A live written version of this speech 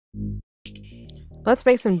Let's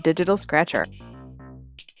make some digital scratch art.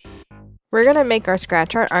 We're going to make our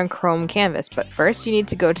scratch art on Chrome Canvas, but first you need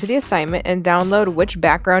to go to the assignment and download which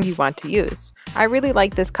background you want to use. I really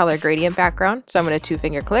like this color gradient background, so I'm going to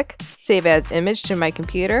 2-finger click, save as image to my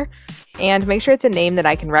computer, and make sure it's a name that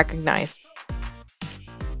I can recognize.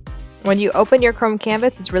 When you open your Chrome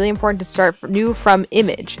Canvas, it's really important to start new from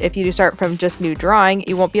image. If you start from just new drawing,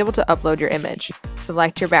 you won't be able to upload your image.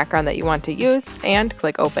 Select your background that you want to use and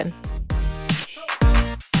click open.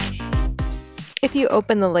 If you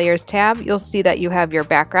open the Layers tab, you'll see that you have your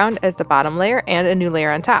background as the bottom layer and a new layer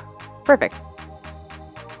on top. Perfect.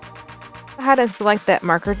 Go ahead and select that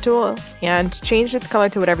marker tool and change its color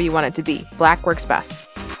to whatever you want it to be. Black works best.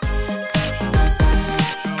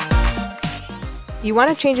 You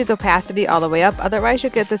want to change its opacity all the way up, otherwise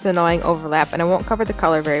you'll get this annoying overlap and it won't cover the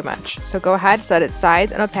color very much. So go ahead, set its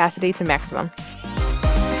size and opacity to maximum.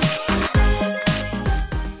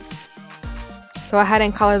 Go ahead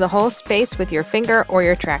and color the whole space with your finger or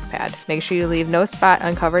your trackpad. Make sure you leave no spot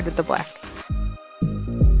uncovered with the black.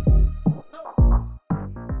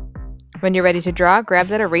 When you're ready to draw, grab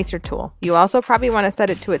that eraser tool. You also probably want to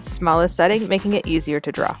set it to its smallest setting, making it easier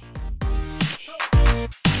to draw.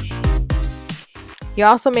 You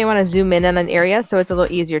also may want to zoom in on an area so it's a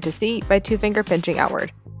little easier to see by 2-finger pinching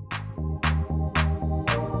outward.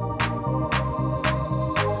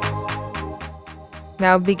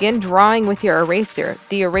 Now begin drawing with your eraser.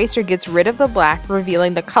 The eraser gets rid of the black,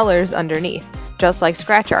 revealing the colors underneath, just like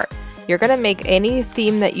scratch art. You're going to make any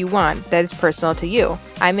theme that you want that is personal to you.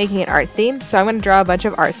 I'm making an art theme, so I'm going to draw a bunch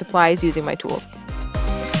of art supplies using my tools.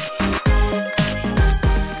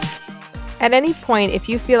 At any point, if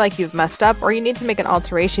you feel like you've messed up or you need to make an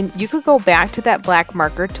alteration, you could go back to that black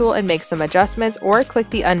marker tool and make some adjustments or click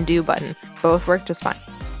the undo button. Both work just fine.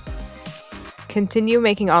 Continue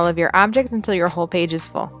making all of your objects until your whole page is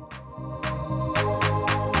full.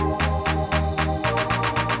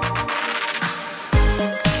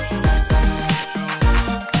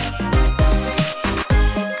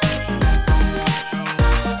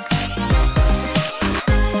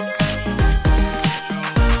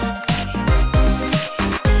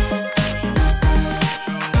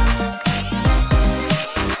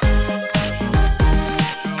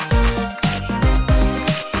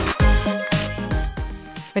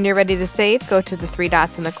 When you're ready to save, go to the 3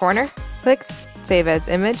 dots in the corner, click Save as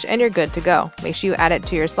Image, and you're good to go. Make sure you add it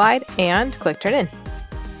to your slide and click Turn In.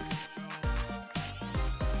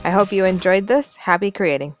 I hope you enjoyed this. Happy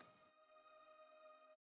creating!